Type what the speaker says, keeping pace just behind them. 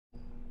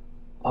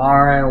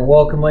All right,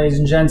 welcome ladies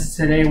and gents.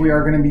 Today we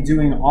are going to be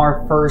doing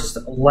our first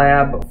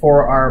lab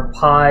for our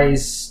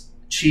pies,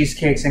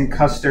 cheesecakes, and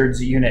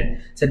custards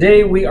unit.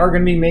 Today we are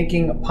going to be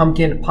making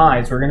pumpkin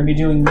pies. We're going to be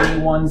doing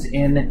mini ones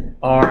in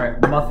our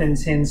muffin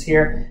tins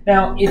here.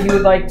 Now, if you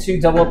would like to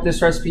double up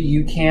this recipe,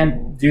 you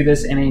can do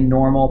this in a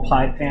normal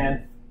pie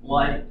pan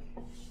like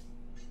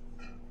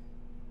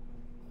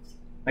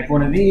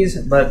one of these,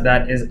 but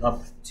that is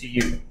up to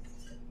you.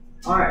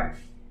 All right.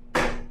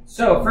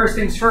 So first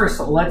things first,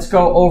 let's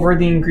go over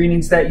the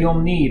ingredients that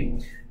you'll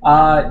need.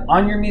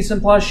 On your Mise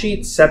En Place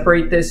sheet,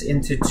 separate this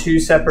into two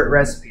separate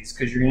recipes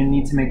because you're going to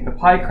need to make the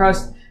pie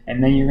crust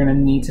and then you're going to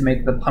need to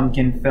make the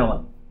pumpkin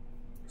filling.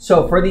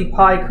 So for the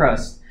pie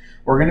crust,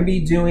 we're going to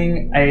be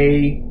doing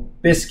a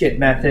biscuit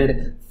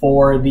method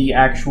for the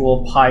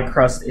actual pie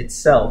crust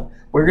itself.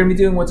 We're going to be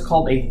doing what's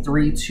called a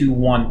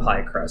 3-2-1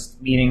 pie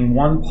crust, meaning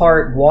 1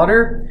 part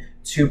water,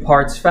 2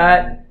 parts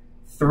fat,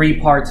 3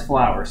 parts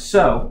flour.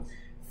 So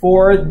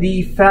for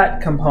the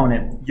fat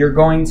component, you're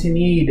going to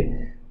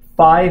need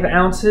 5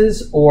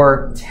 ounces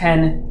or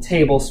 10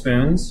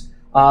 tablespoons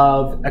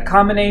of a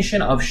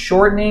combination of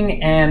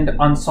shortening and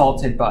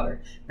unsalted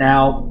butter.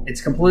 Now, it's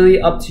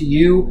completely up to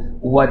you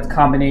what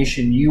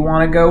combination you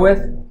want to go with.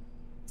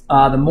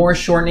 The more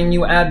shortening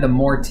you add, the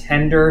more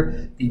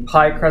tender the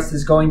pie crust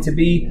is going to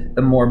be.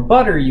 The more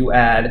butter you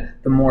add,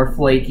 the more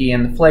flaky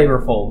and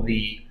flavorful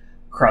the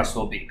crust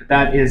will be. But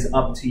that is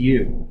up to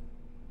you.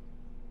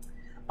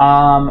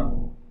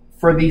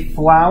 For the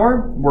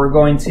flour, we're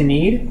going to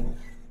need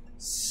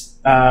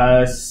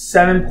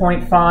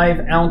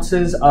 7.5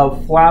 ounces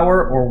of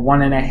flour or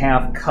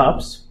 1.5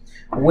 cups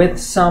with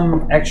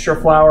some extra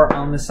flour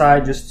on the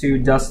side just to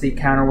dust the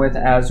counter with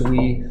as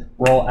we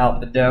roll out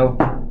the dough.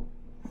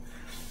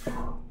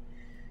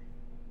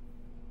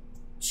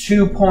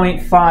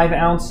 2.5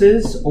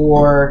 ounces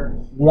or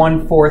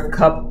 1/4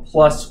 cup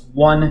plus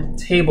 1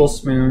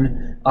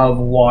 tablespoon of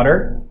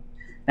water.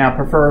 Now,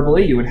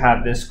 preferably, you would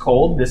have this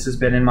cold. This has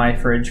been in my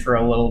fridge for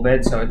a little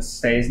bit, so it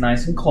stays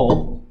nice and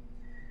cold.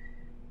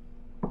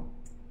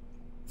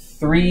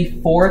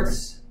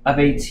 3/4 of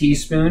a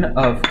teaspoon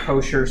of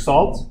kosher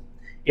salt.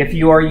 If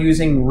you are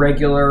using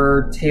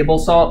regular table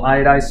salt,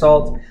 iodized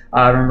salt,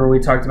 remember we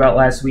talked about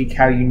last week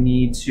how you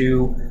need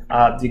to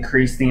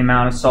decrease the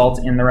amount of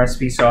salt in the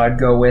recipe, so I'd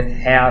go with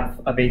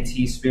 1/2 of a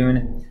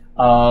teaspoon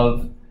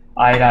of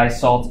iodized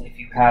salt if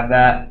you have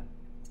that.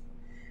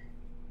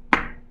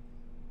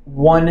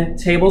 1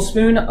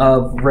 tablespoon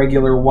of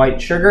regular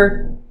white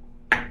sugar,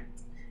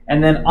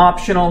 and then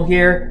optional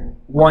here,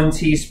 1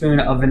 teaspoon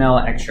of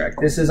vanilla extract.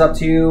 This is up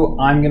to you.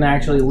 I'm going to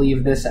actually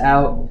leave this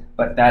out,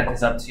 but that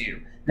is up to you.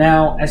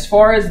 Now, as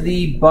far as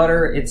the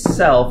butter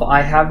itself,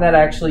 I have that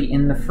actually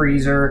in the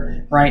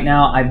freezer right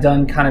now. I've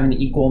done kind of an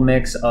equal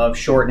mix of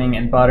shortening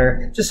and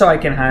butter, just so I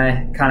can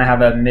kind of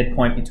have a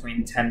midpoint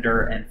between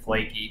tender and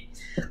flaky.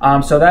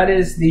 So that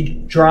is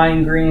the dry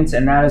ingredients,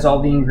 and that is all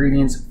the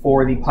ingredients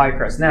for the pie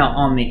crust. Now,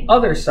 on the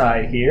other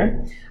side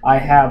here, I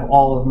have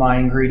all of my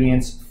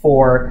ingredients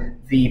for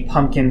the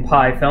pumpkin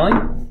pie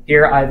filling.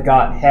 Here I've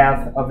got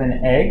 1/2 of an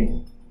egg.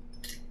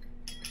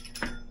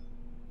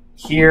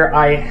 Here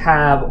I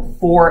have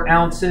 4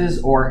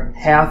 ounces or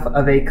 1/2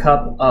 of a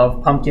cup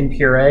of pumpkin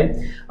puree,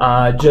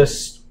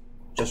 just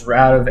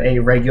out of a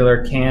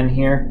regular can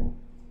here.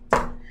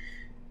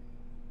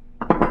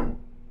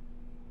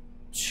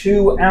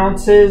 2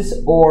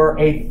 ounces or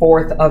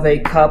 1/4 of a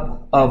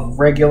cup of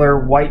regular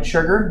white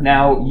sugar.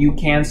 Now, you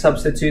can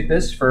substitute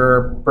this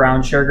for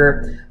brown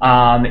sugar.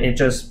 It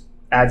just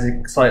adds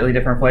a slightly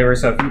different flavor.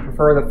 So if you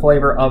prefer the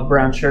flavor of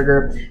brown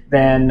sugar,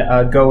 then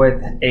go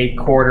with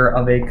 1/4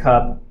 of a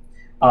cup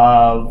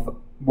of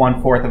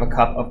 1/4 of a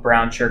cup of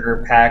brown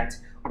sugar packed,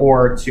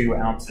 or 2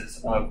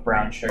 ounces of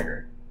brown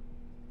sugar.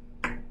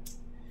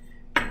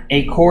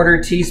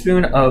 1/4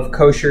 teaspoon of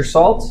kosher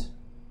salt.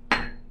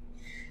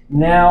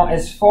 Now,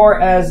 as far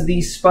as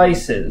the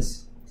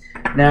spices,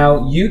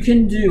 now you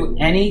can do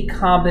any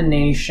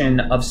combination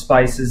of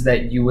spices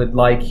that you would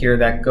like here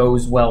that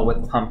goes well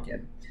with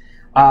pumpkin.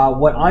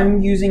 What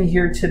I'm using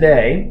here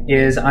today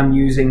is I'm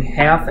using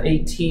 1/2 a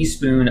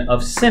teaspoon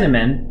of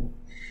cinnamon,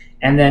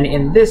 and then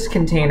in this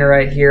container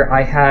right here,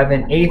 I have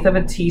 1/8 of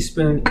a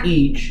teaspoon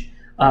each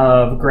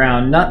of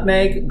ground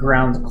nutmeg,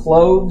 ground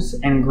cloves,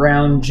 and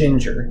ground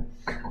ginger.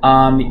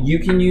 You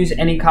can use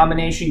any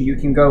combination. You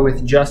can go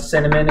with just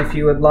cinnamon if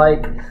you would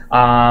like.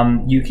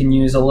 You can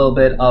use a little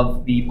bit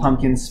of the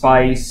pumpkin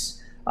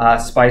spice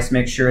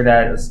mixture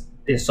that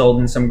is sold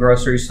in some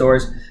grocery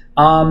stores.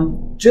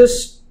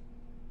 Just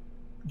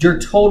your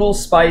total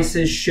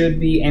spices should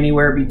be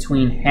anywhere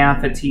between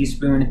 1/2 a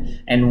teaspoon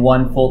and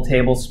 1 full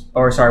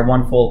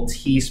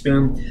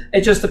teaspoon.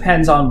 It just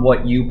depends on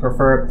what you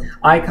prefer.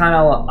 I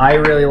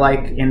really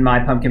like in my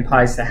pumpkin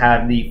pies to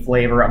have the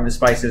flavor of the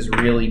spices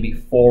really be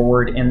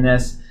forward in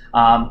this.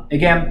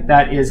 Again,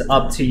 that is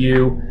up to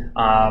you,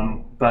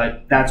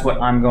 but that's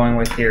what I'm going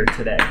with here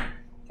today.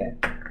 Okay.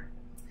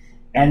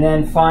 And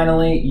then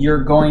finally,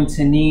 you're going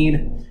to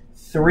need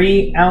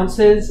 3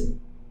 ounces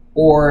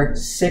or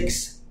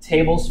 6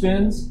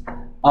 tablespoons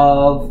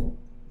of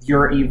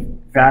your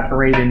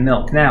evaporated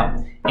milk.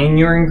 Now, in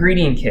your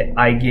ingredient kit,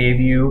 I gave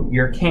you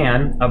your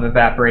can of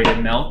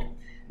evaporated milk.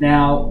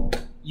 Now,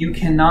 you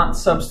cannot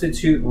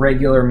substitute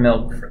regular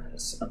milk for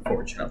this,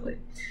 unfortunately.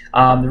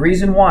 The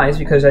reason why is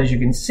because, as you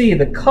can see,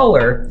 the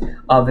color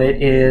of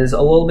it is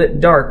a little bit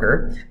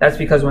darker. That's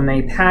because when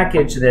they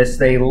package this,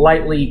 they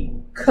lightly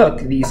cook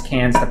these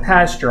cans to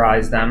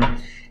pasteurize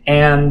them,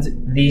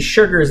 and the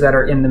sugars that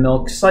are in the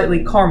milk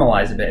slightly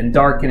caramelize a bit and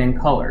darken in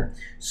color.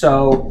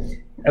 So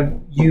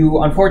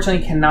you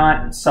unfortunately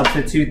cannot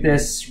substitute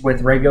this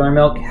with regular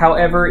milk.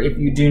 However, if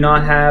you do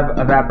not have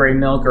evaporated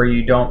milk, or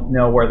you don't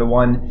know where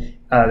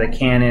the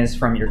can is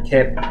from your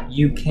kit,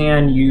 you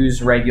can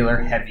use regular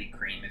heavy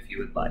cream if you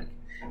would like.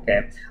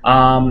 Okay.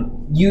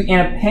 In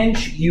a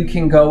pinch, you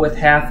can go with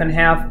half and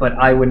half, but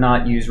I would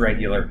not use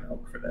regular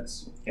milk for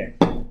this. Okay.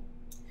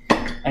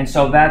 And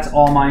so that's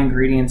all my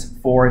ingredients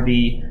for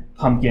the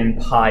pumpkin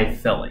pie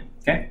filling.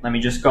 Okay, let me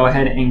just go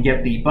ahead and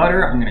get the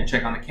butter. I'm going to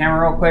check on the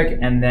camera real quick,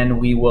 and then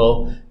we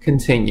will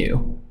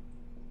continue.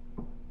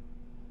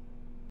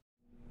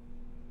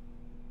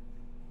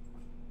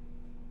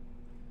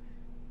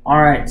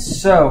 All right,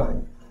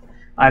 so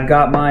I've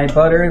got my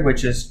butter,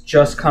 which has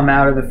just come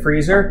out of the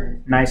freezer,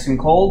 nice and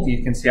cold.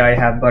 You can see I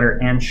have butter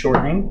and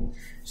shortening.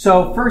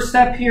 So first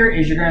step here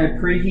is you're going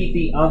to preheat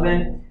the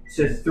oven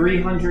to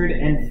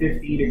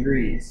 350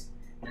 degrees.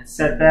 And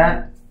set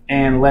that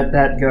and let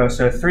that go.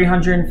 So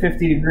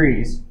 350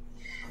 degrees.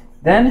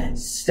 Then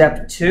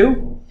step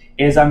 2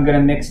 is I'm going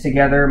to mix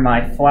together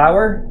my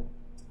flour,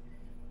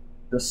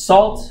 the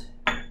salt,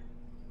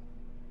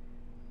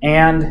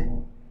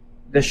 and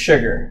the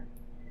sugar.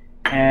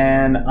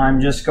 And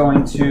I'm just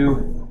going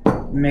to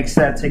mix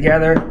that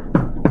together.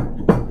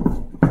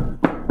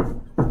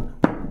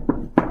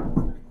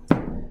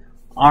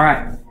 All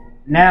right.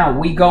 Now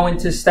we go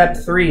into step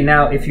 3.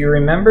 Now, if you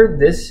remember,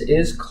 this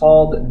is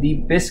called the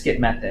biscuit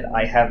method.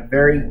 I have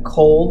very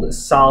cold,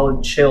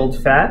 solid, chilled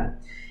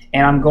fat,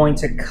 and I'm going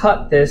to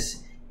cut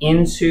this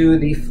into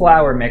the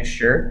flour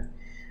mixture,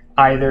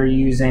 either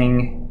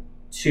using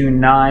 2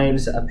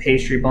 knives, a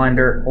pastry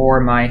blender, or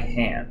my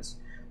hands.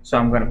 So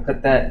I'm going to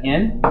put that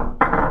in.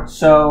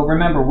 So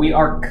remember, we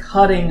are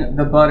cutting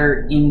the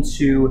butter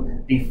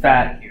into the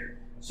fat here.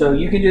 So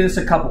you can do this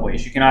a couple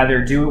ways. You can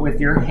either do it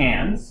with your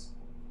hands,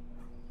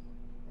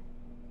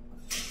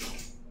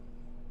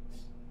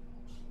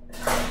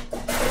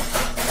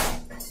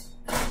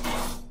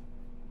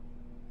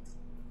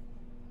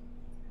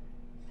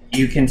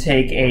 you can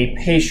take a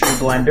pastry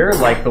blender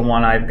like the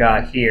one I've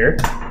got here,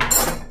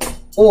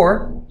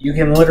 or you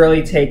can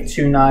literally take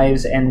 2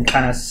 knives and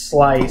kind of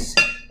slice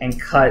and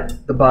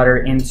cut the butter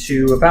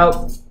into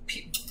about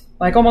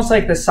almost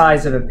like the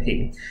size of a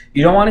pea.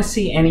 You don't want to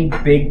see any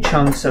big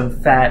chunks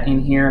of fat in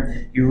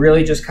here. You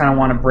really just kind of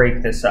want to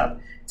break this up.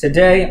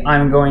 Today,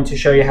 I'm going to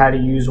show you how to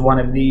use one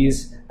of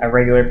these, a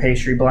regular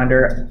pastry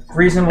blender. The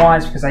reason why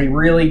is because I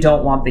really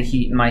don't want the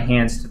heat in my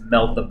hands to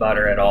melt the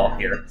butter at all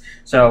here.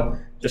 So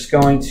just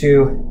going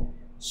to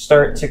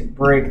start to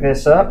break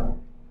this up.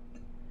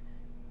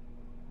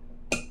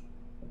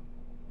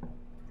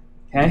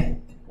 Okay,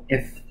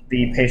 if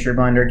the pastry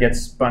blender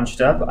gets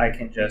bunched up, I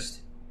can just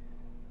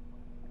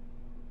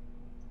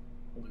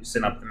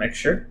loosen up the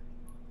mixture.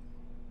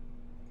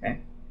 Okay.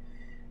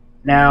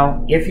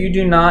 Now, if you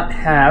do not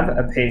have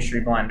a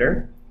pastry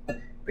blender,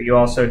 but you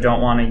also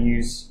don't want to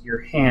use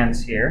your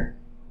hands here,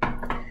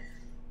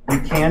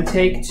 you can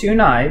take 2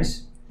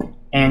 knives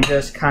and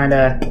just kind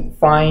of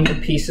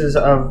find pieces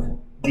of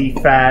the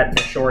fat,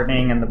 the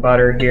shortening, and the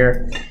butter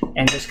here,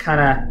 and just kind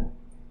of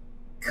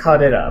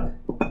cut it up.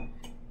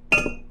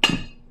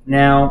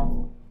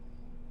 Now,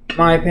 in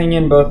my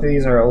opinion, both of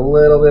these are a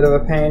little bit of a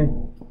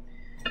pain,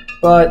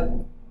 but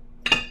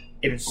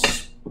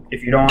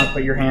if you don't want to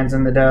put your hands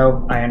in the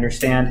dough, I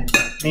understand.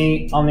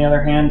 Me, on the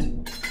other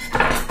hand,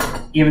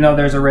 even though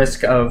there's a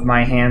risk of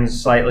my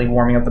hands slightly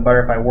warming up the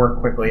butter, if I work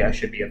quickly, I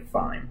should be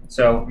fine.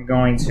 So I'm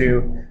going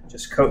to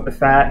just coat the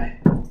fat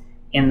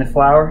in the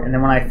flour, and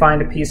then when I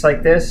find a piece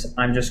like this,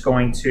 I'm just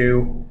going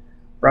to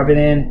rub it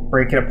in,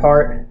 break it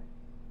apart,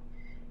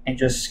 and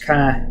just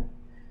kind of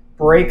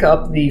break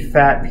up the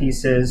fat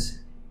pieces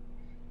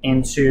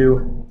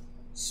into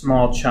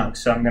small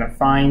chunks. So I'm going to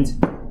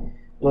find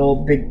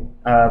little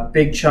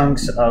big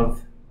chunks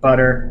of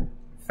butter,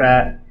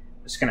 fat.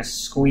 Just going to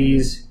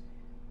squeeze,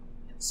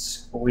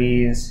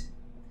 squeeze,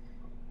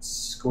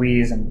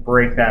 squeeze, and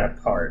break that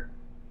apart.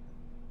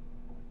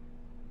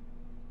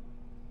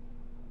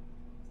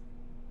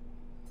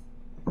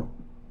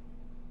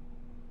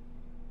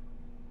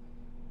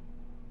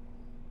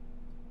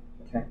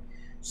 Okay,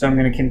 so I'm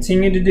going to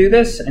continue to do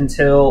this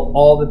until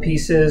all the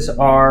pieces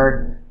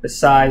are the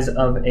size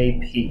of a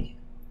pea.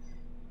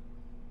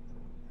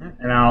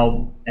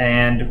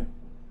 And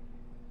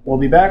we'll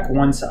be back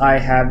once I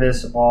have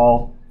this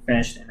all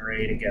finished and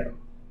ready to go.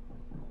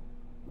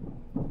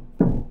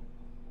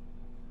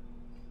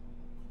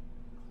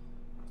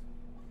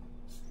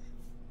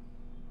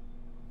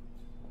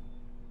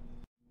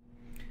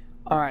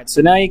 All right,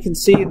 so now you can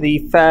see the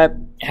fat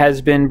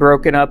has been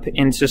broken up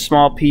into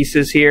small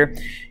pieces here.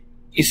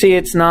 You see,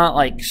 it's not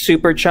like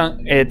super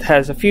chunk. It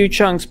has a few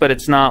chunks, but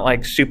it's not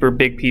like super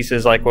big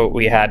pieces like what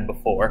we had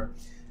before.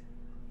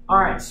 All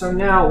right, so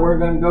now we're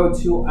going to go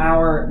to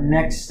our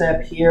next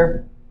step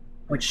here,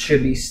 which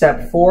should be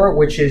step 4,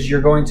 which is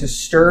you're going to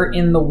stir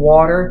in the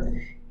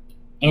water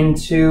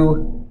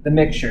into the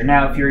mixture.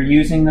 Now, if you're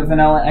using the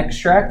vanilla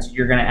extract,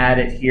 you're going to add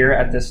it here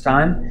at this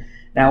time.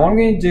 Now, what I'm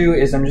going to do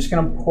is I'm just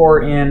going to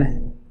pour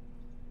in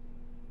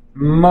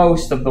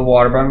most of the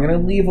water, but I'm going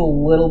to leave a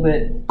little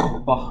bit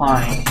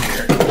behind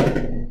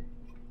here.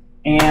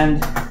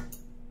 And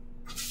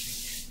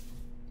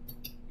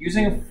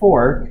using a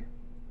fork,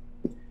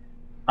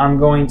 I'm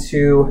going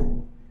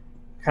to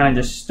kind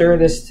of just stir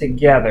this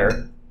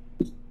together.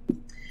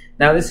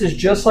 Now, this is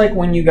just like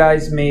when you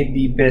guys made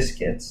the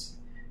biscuits.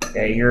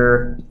 Okay,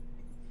 you're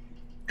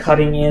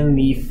cutting in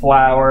the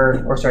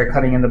flour, or sorry,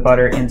 cutting in the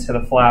butter into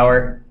the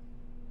flour.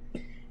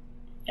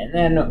 And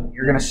then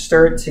you're going to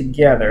stir it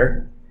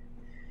together.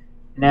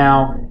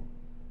 Now,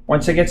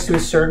 once it gets to a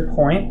certain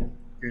point,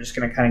 you're just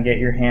going to kind of get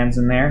your hands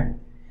in there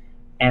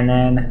and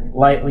then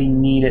lightly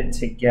knead it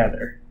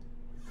together.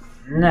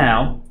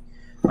 Now,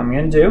 what I'm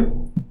going to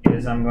do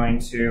is I'm going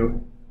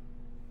to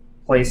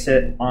place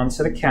it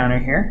onto the counter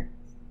here.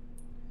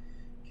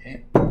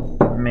 Okay,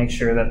 make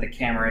sure that the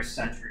camera is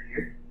centered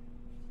here.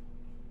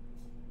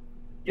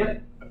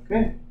 Yep,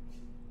 okay.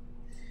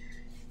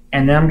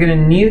 And then I'm going to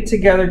knead it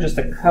together just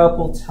a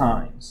couple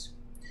times.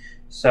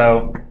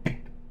 So,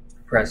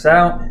 press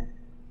out,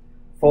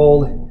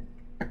 fold,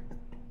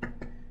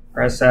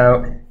 press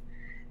out,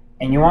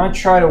 and you want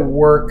to try to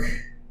work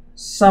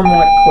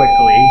somewhat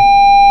quickly.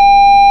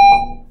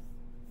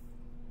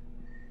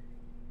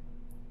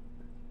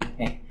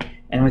 Okay.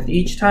 And with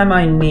each time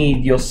I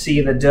knead, you'll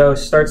see the dough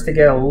starts to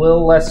get a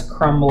little less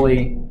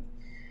crumbly.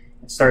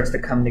 It starts to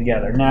come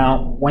together.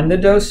 Now, when the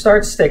dough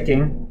starts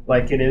sticking,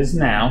 like it is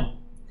now,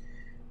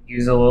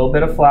 use a little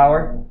bit of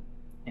flour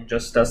and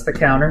just dust the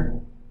counter.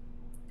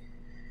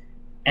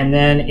 And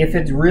then if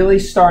it's really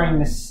starting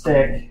to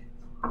stick,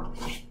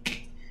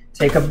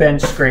 take a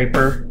bench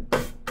scraper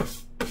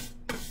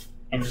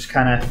and just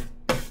kind of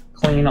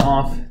clean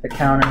off the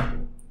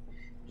counter.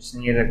 Just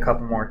need it a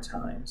couple more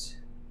times.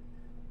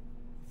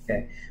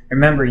 Okay.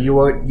 Remember,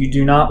 you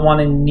do not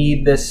want to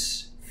knead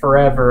this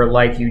forever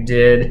like you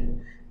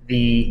did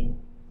the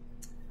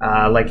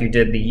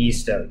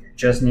yeast dough. You're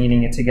just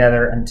kneading it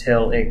together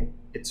until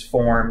it's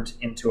formed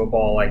into a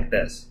ball like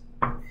this.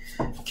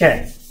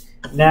 Okay.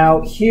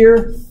 Now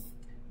here,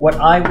 what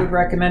I would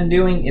recommend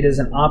doing, it is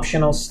an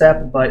optional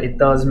step, but it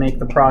does make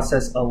the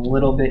process a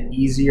little bit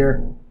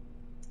easier,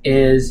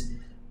 is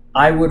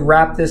I would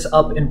wrap this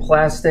up in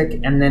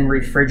plastic and then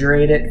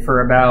refrigerate it for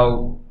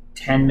about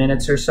 10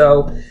 minutes or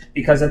so,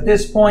 because at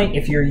this point,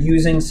 if you're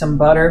using some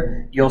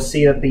butter, you'll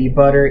see that the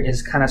butter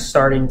is kind of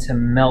starting to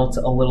melt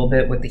a little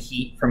bit with the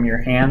heat from your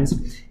hands.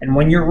 And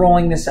when you're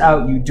rolling this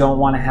out, you don't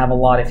want to have a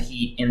lot of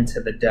heat into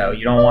the dough.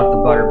 You don't want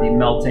the butter to be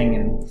melting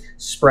and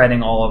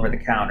spreading all over the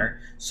counter.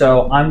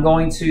 So I'm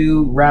going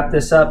to wrap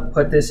this up,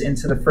 put this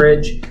into the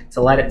fridge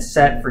to let it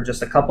set for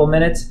just a couple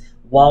minutes.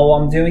 While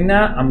I'm doing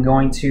that, I'm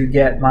going to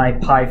get my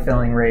pie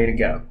filling ready to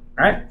go.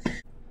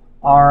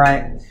 All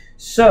right.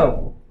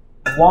 So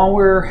while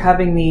we're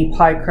having the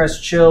pie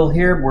crust chill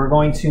here, we're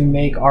going to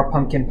make our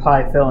pumpkin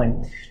pie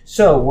filling.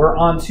 So we're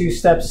on to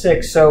step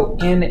 6. So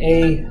in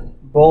a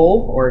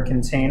bowl or a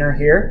container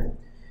here,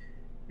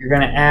 you're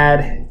going to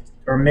add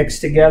or mix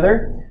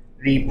together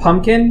the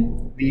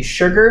pumpkin, the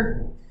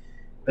sugar,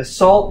 the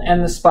salt,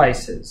 and the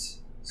spices.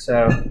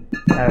 So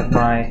here's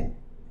my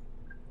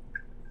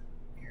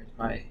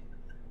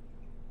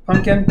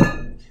pumpkin.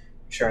 Make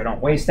sure I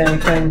don't waste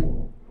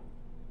anything.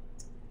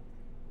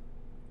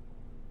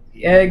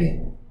 The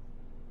egg,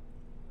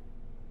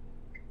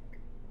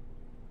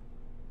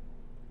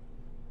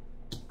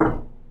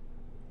 the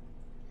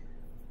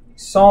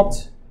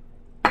salt,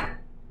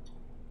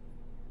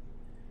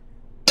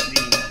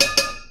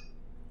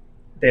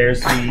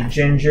 there's the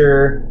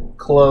ginger,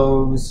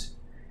 cloves,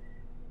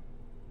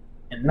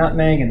 and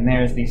nutmeg, and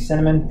there's the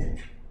cinnamon,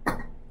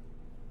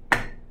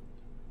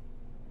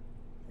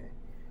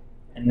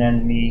 and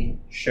then the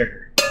sugar.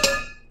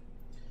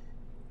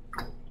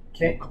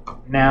 Okay,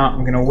 now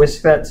I'm going to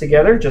whisk that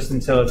together just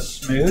until it's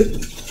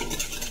smooth.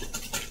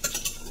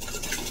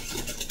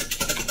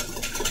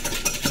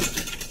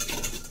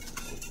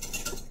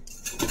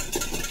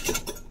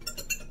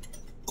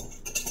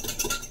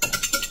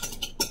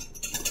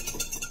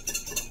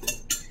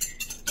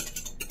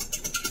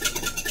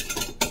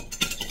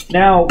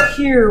 Now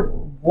here,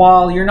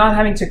 while you're not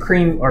having to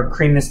cream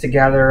this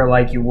together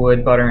like you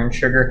would butter and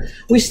sugar,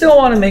 we still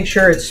want to make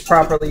sure it's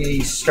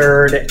properly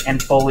stirred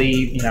and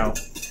fully,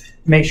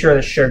 make sure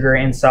the sugar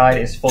inside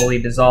is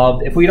fully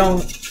dissolved. If we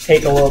don't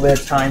take a little bit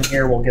of time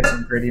here, we'll get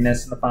some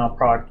grittiness in the final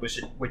product,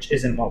 which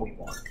isn't what we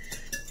want.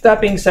 That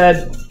being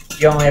said,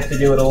 you only have to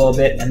do it a little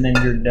bit and then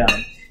you're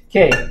done.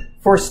 Okay,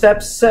 for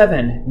step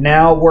 7,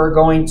 now we're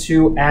going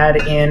to add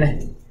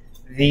in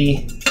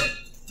the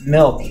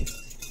milk.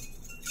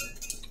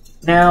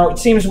 Now, it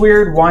seems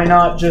weird, why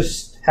not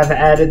just have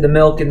added the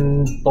milk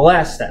in the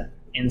last step?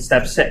 in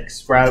step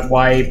 6?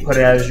 Why put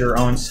it as your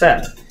own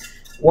step?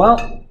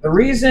 Well, the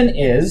reason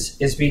is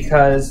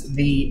because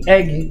the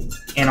egg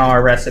in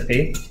our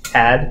recipe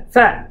had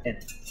fat in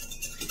it.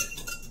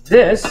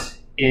 This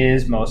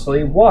is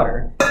mostly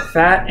water.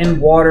 Fat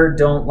and water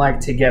don't like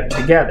to get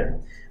together.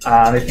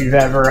 If you've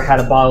ever had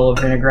a bottle of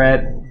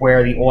vinaigrette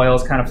where the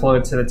oils kind of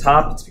floated to the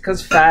top, it's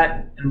because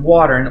fat and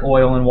water and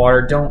oil and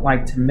water don't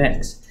like to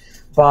mix.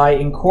 By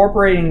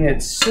incorporating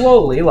it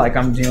slowly, like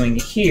I'm doing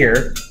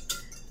here,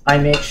 I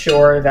make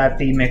sure that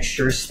the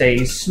mixture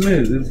stays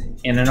smooth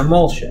in an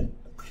emulsion.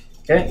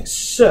 Okay,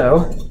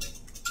 so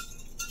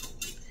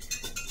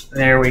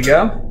there we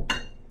go.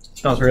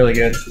 Smells really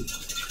good.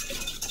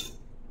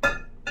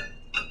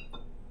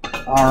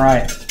 All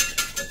right.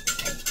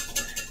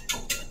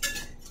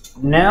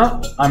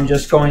 Now I'm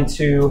just going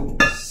to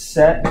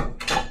set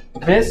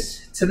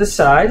this to the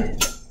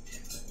side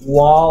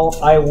while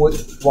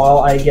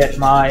I get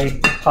my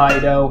pie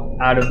dough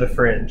out of the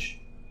fridge.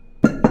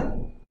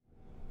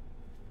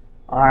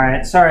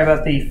 Alright, sorry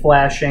about the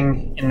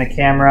flashing in the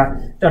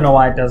camera. Don't know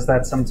why it does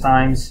that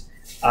sometimes.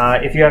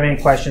 If you have any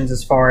questions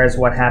as far as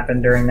what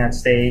happened during that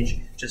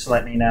stage, just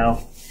let me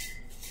know.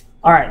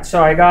 Alright,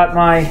 so I got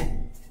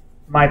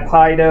my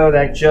pie dough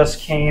that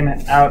just came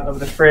out of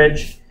the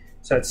fridge.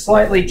 So it's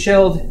slightly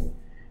chilled.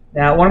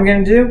 Now what I'm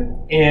going to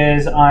do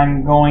is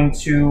I'm going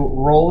to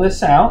roll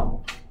this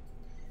out.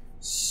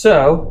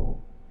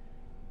 So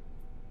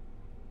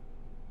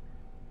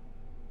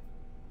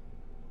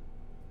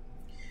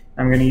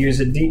I'm going to use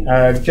a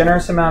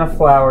generous amount of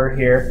flour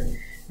here.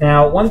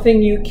 Now one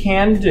thing you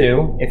can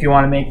do if you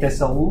want to make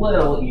this a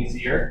little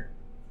easier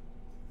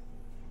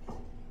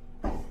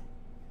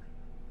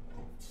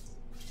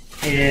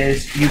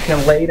is you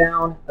can lay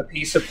down a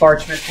piece of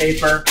parchment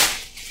paper,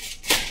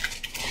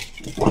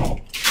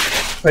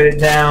 put it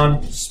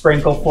down,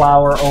 sprinkle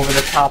flour over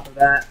the top of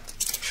that,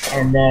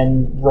 and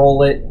then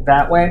roll it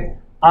that way.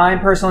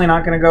 I'm personally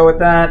not going to go with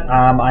that.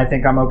 I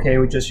think I'm okay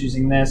with just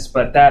using this,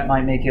 but that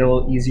might make it a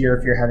little easier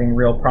if you're having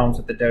real problems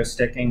with the dough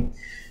sticking.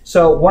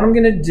 So what I'm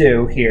going to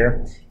do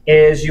here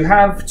is you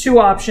have two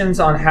options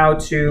on how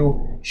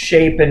to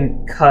shape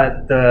and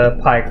cut the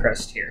pie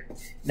crust here.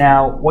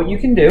 Now, what you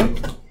can do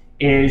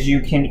is you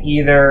can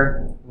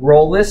either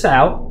roll this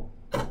out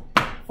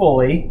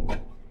fully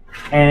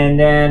and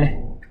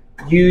then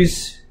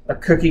use a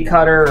cookie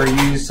cutter or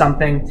use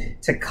something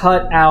to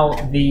cut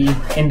out the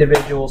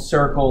individual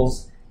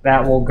circles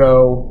that will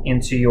go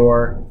into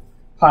your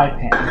pie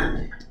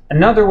pan.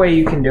 Another way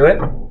you can do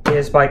it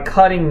is by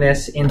cutting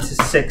this into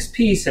 6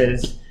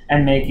 pieces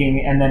and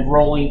then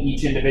rolling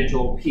each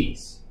individual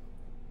piece.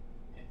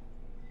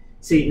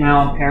 See, now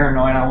I'm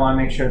paranoid. I want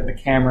to make sure that the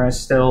camera is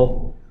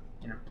still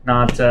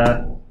not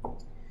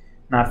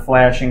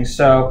flashing.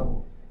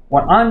 So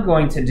what I'm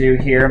going to do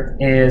here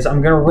is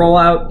I'm going to roll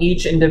out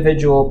each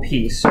individual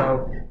piece.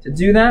 So to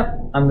do that,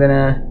 I'm going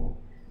to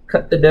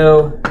cut the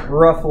dough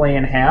roughly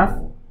in half.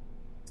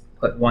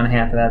 Put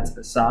 1/2 of that to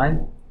the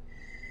side.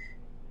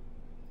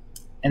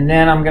 And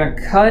then I'm going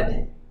to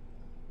cut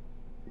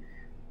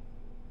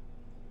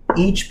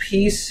each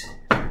piece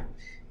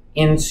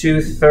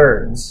into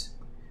thirds,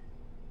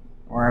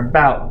 or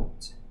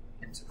about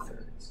into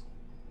thirds.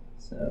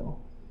 So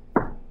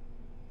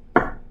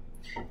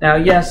now,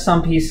 yes,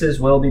 some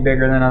pieces will be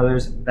bigger than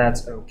others.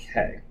 That's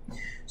okay.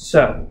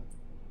 So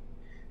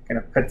I'm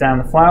going to put down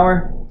the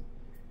flour,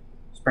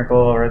 sprinkle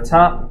over the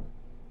top,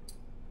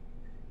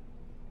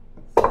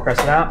 press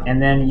it out,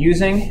 and then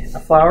using a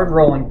floured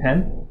rolling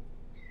pin,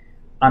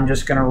 I'm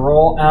just going to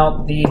roll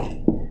out the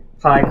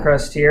pie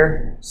crust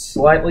here,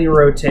 slightly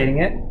rotating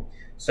it.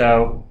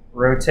 So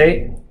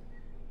rotate,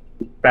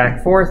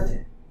 back, forth,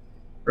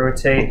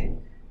 rotate,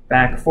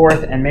 back,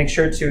 forth, and make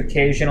sure to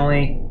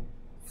occasionally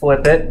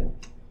flip it.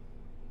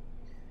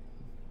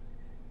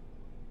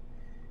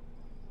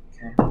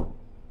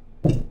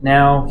 Okay.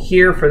 Now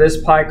here for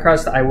this pie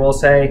crust, I will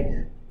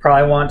say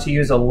probably want to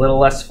use a little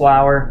less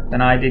flour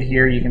than I did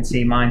here. You can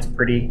see mine's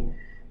pretty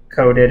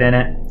coated in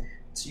it.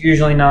 It's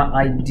usually not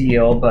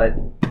ideal, but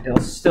it'll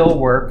still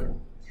work.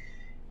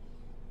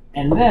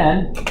 And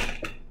then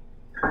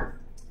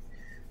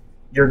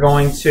you're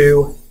going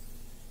to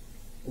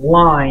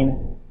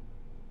line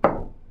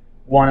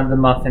one of the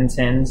muffin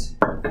tins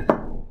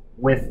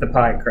with the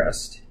pie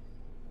crust.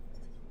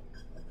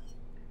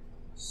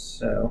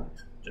 So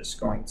just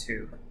going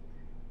to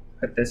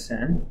put this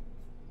in.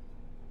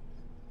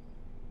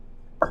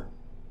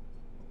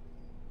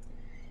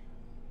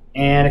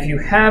 And if you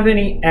have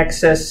any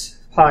excess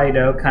pie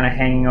dough kind of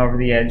hanging over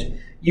the edge,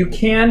 you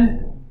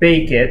can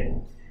bake it,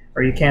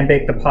 or you can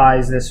bake the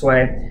pies this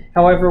way.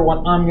 However,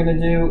 what I'm going to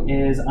do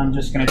is I'm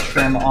just going to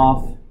trim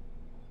off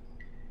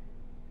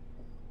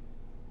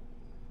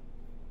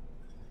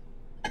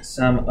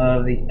some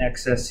of the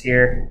excess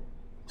here.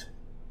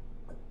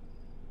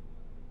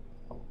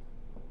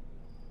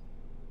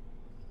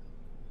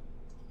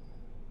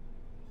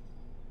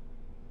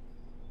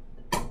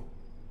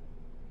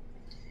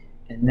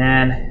 And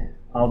then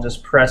I'll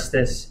just press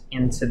this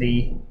into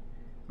the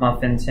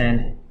muffin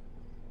tin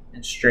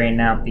and straighten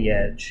out the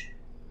edge.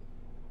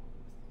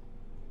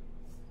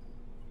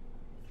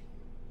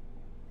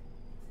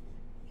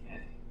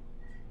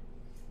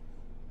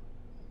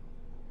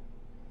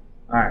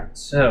 right,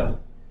 so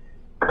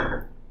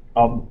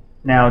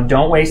now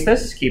don't waste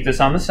this. Keep this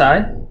on the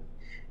side.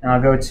 And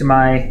I'll go to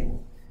my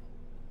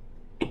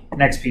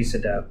next piece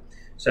of dough.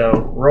 So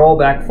roll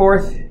back,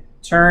 forth,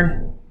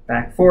 turn,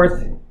 back,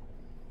 forth.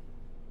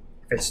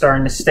 If it's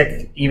starting to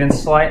stick even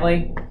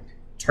slightly,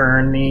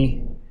 turn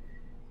the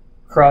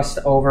crust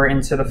over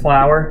into the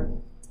flour,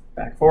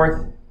 back,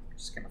 forth.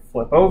 Just gonna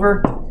flip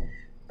over,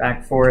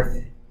 back,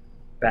 forth,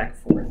 back,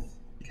 forth.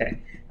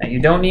 Okay, now you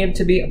don't need it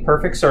to be a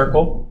perfect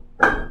circle.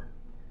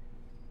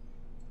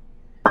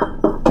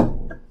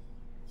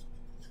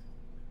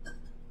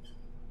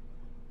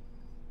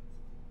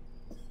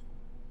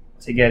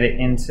 To get it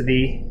into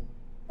the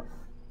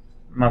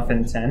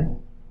muffin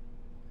tin.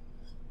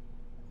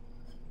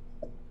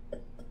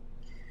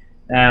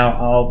 Now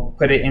I'll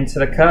put it into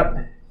the cup,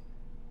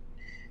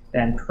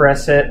 then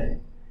press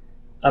it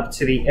up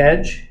to the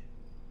edge,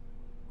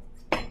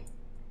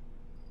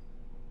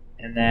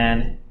 and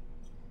then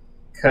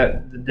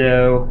cut the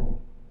dough,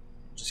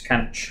 just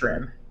kind of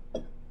trim.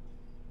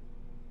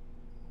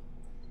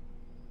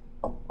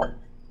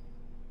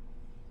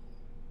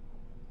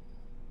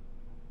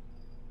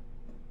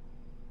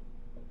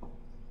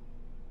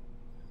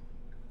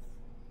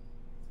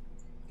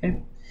 Okay,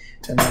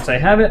 then once I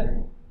have it,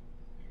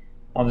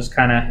 I'll just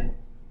kind of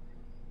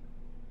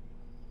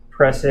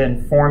press it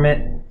and form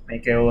it,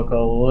 make it look a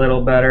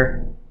little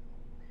better.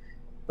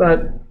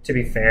 But to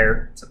be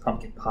fair, it's a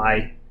pumpkin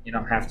pie. You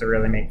don't have to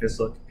really make this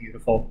look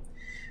beautiful.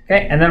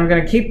 Okay, and then I'm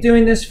going to keep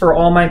doing this for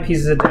all my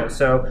pieces of dough.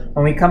 So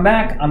when we come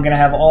back, I'm going to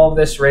have all of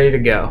this ready to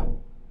go.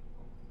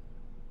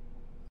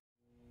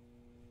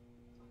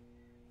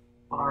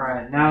 All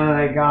right, now that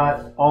I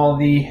got all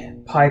the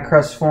pie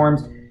crust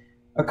formed,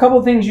 a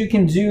couple things you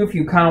can do if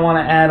you kind of want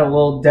to add a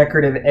little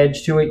decorative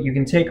edge to it. You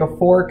can take a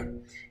fork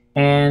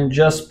and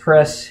just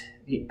press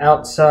the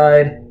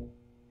outside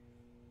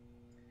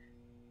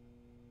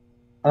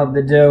of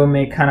the dough,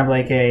 make kind of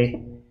like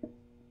a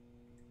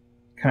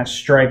kind of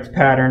striped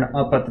pattern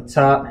up at the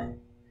top.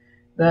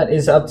 That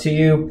is up to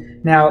you.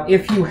 Now,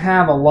 if you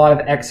have a lot of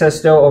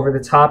excess dough over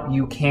the top,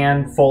 you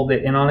can fold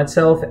it in on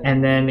itself,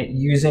 and then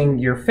using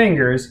your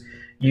fingers,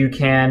 you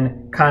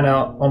can kind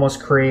of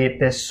almost create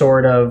this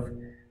sort of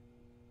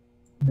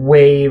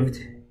waved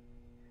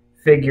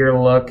figure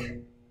look.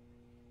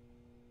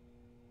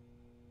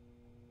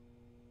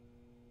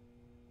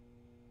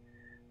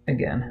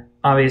 Again,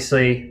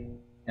 obviously, you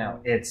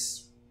know,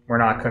 we're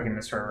not cooking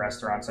this for a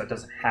restaurant, so it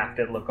doesn't have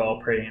to look all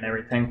pretty and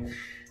everything.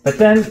 But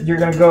then you're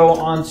going to go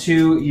on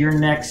to your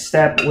next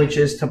step, which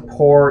is to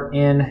pour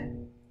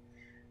in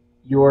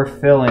your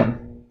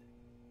filling.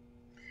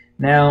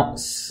 Now,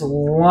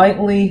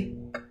 slightly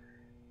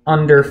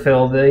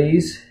underfill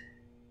these,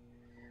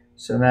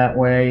 so that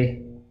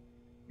way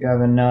you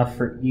have enough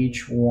for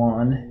each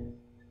one.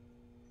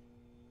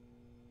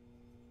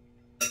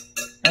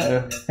 I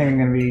think I'm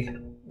going to be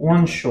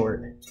one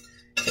short.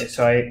 Okay,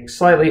 so I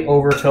slightly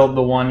overfilled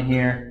the one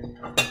here.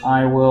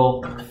 I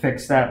will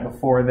fix that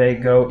before they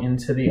go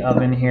into the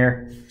oven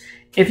here.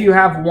 If you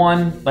have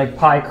one like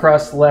pie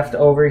crust left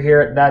over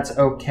here, that's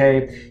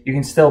okay. You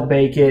can still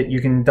bake it.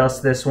 You can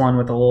dust this one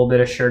with a little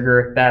bit of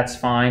sugar. That's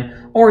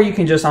fine. Or you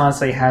can just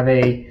honestly have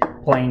a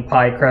plain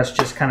pie crust,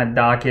 just kind of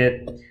dock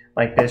it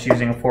like this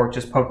using a fork,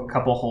 just poke a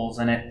couple holes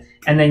in it,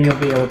 and then you'll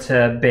be able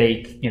to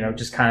bake, you know,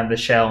 just kind of the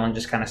shell and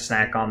just kind of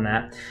snack on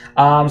that.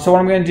 So what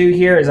I'm going to do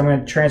here is I'm going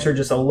to transfer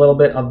just a little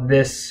bit of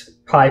this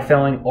pie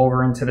filling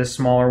over into the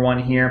smaller one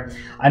here.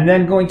 I'm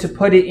then going to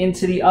put it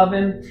into the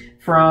oven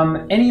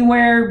from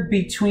anywhere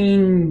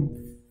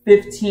between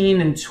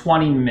 15 and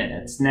 20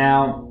 minutes.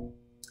 Now,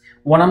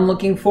 what I'm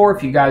looking for,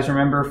 if you guys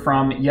remember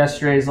from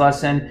yesterday's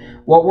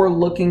lesson, what we're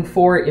looking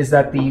for is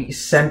that the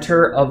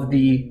center of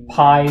the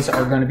pies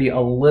are going to be a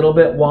little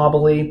bit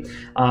wobbly.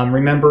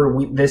 Remember,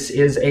 this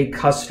is a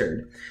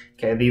custard.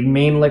 Okay, the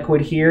main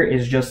liquid here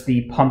is just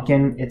the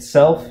pumpkin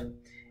itself,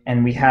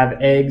 and we have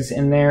eggs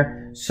in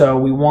there. So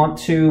we want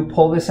to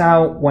pull this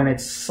out when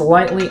it's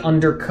slightly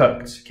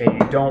undercooked. Okay,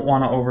 you don't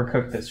want to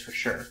overcook this for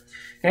sure.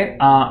 Okay,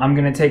 I'm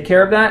going to take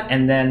care of that,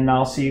 and then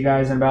I'll see you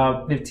guys in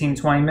about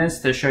 15-20 minutes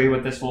to show you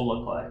what this will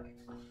look like.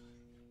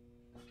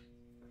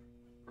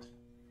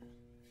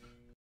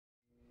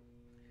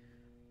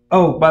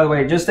 Oh, by the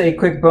way, just a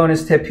quick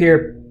bonus tip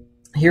here.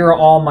 Here are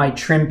all my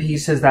trim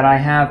pieces that I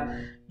have.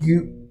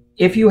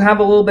 If you have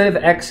a little bit of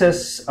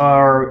excess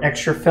or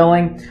extra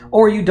filling,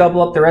 or you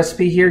double up the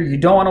recipe here, you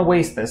don't want to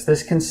waste this.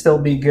 This can still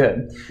be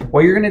good. What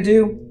you're going to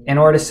do in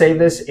order to save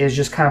this is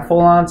just kind of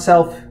fold on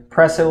itself,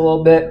 press it a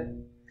little bit,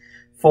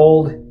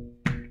 fold,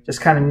 just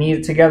kind of knead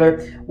it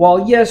together.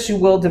 While yes, you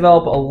will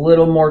develop a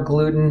little more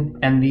gluten,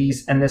 and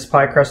this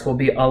pie crust will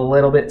be a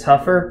little bit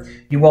tougher,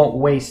 you won't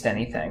waste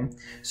anything.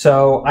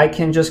 So I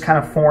can just kind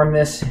of form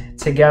this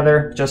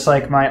together just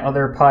like my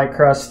other pie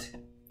crust.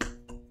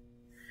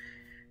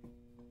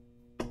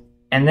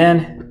 And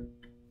then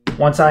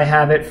once I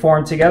have it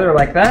formed together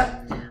like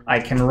that, I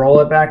can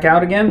roll it back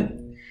out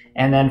again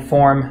and then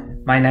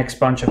form my next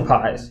bunch of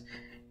pies.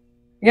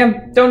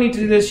 Again, don't need to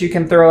do this. You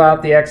can throw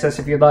out the excess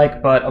if you'd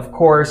like, but of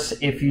course,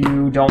 if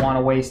you don't want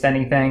to waste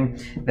anything,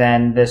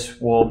 then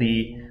this will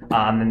be,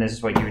 then this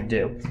is what you would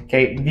do.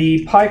 Okay,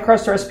 the pie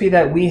crust recipe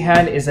that we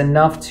had is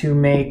enough to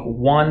make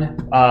one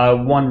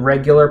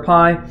regular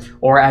pie,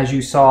 or as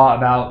you saw,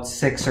 about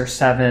 6 or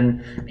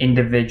 7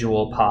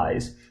 individual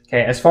pies.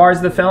 Okay, as far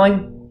as the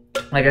filling,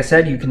 like I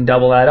said, you can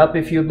double that up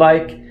if you'd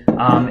like.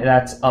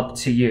 That's up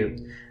to you.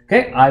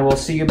 Okay, I will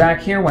see you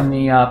back here when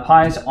the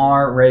pies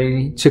are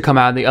ready to come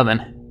out of the oven.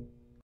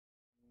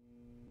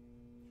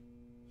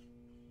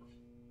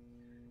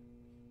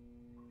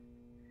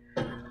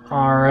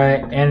 All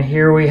right, and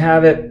here we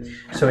have it.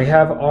 So we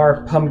have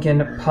our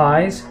pumpkin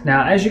pies.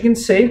 Now, as you can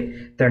see,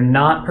 they're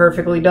not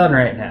perfectly done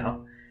right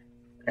now.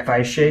 If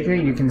I shake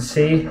it, you can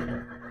see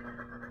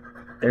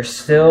they're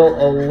still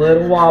a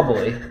little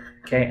wobbly.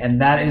 Okay, and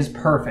that is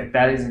perfect.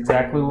 That is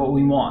exactly what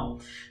we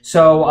want.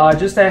 So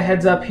just a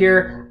heads up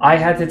here, I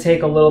had to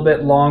take a little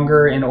bit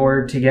longer in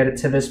order to get it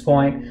to this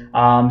point.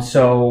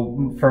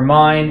 So for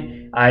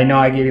mine, I know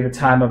I gave you the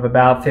time of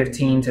about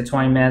 15 to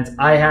 20 minutes.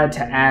 I had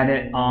to add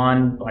it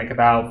on like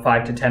about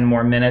 5 to 10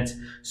 more minutes.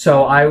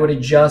 So I would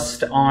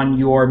adjust on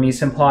your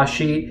Mise En Place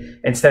sheet.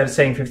 Instead of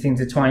saying 15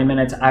 to 20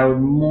 minutes, I would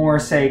more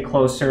say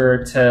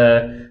closer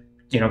to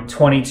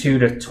 22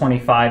 to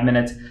 25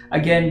 minutes.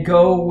 Again,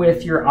 go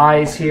with your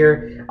eyes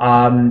here.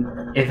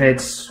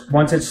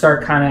 Once it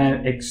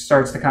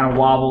starts to kind of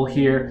wobble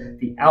here,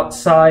 the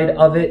outside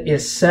of it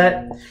is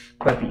set,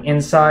 but the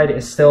inside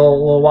is still a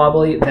little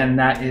wobbly, then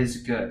that is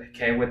good,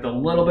 okay? With a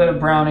little bit of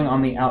browning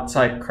on the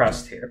outside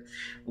crust here.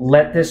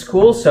 Let this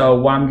cool, so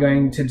what I'm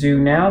going to do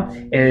now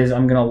is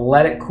I'm gonna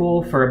let it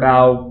cool for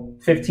about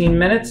 15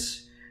 minutes,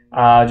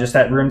 just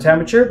at room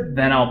temperature.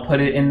 Then I'll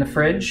put it in the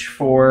fridge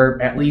for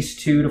at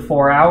least 2 to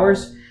 4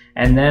 hours,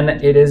 and then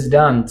it is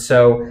done.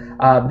 So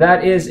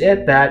that is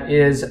it. That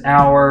is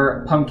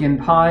our pumpkin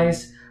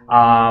pies.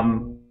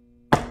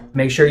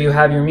 Make sure you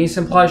have your Mise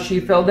En Place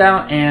sheet filled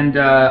out, and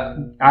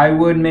I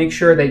would make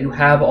sure that you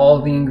have all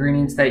of the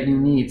ingredients that you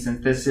need,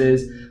 since this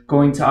is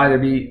going to either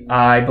be,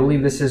 I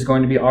believe this is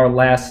going to be our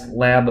last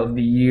lab of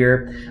the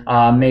year.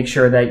 Make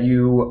sure that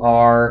you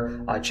are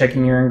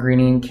checking your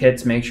ingredient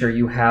kits. Make sure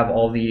you have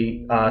all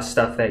the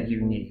stuff that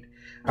you need.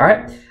 All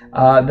right,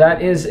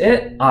 that is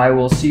it. I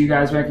will see you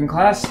guys back in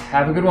class.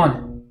 Have a good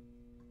one.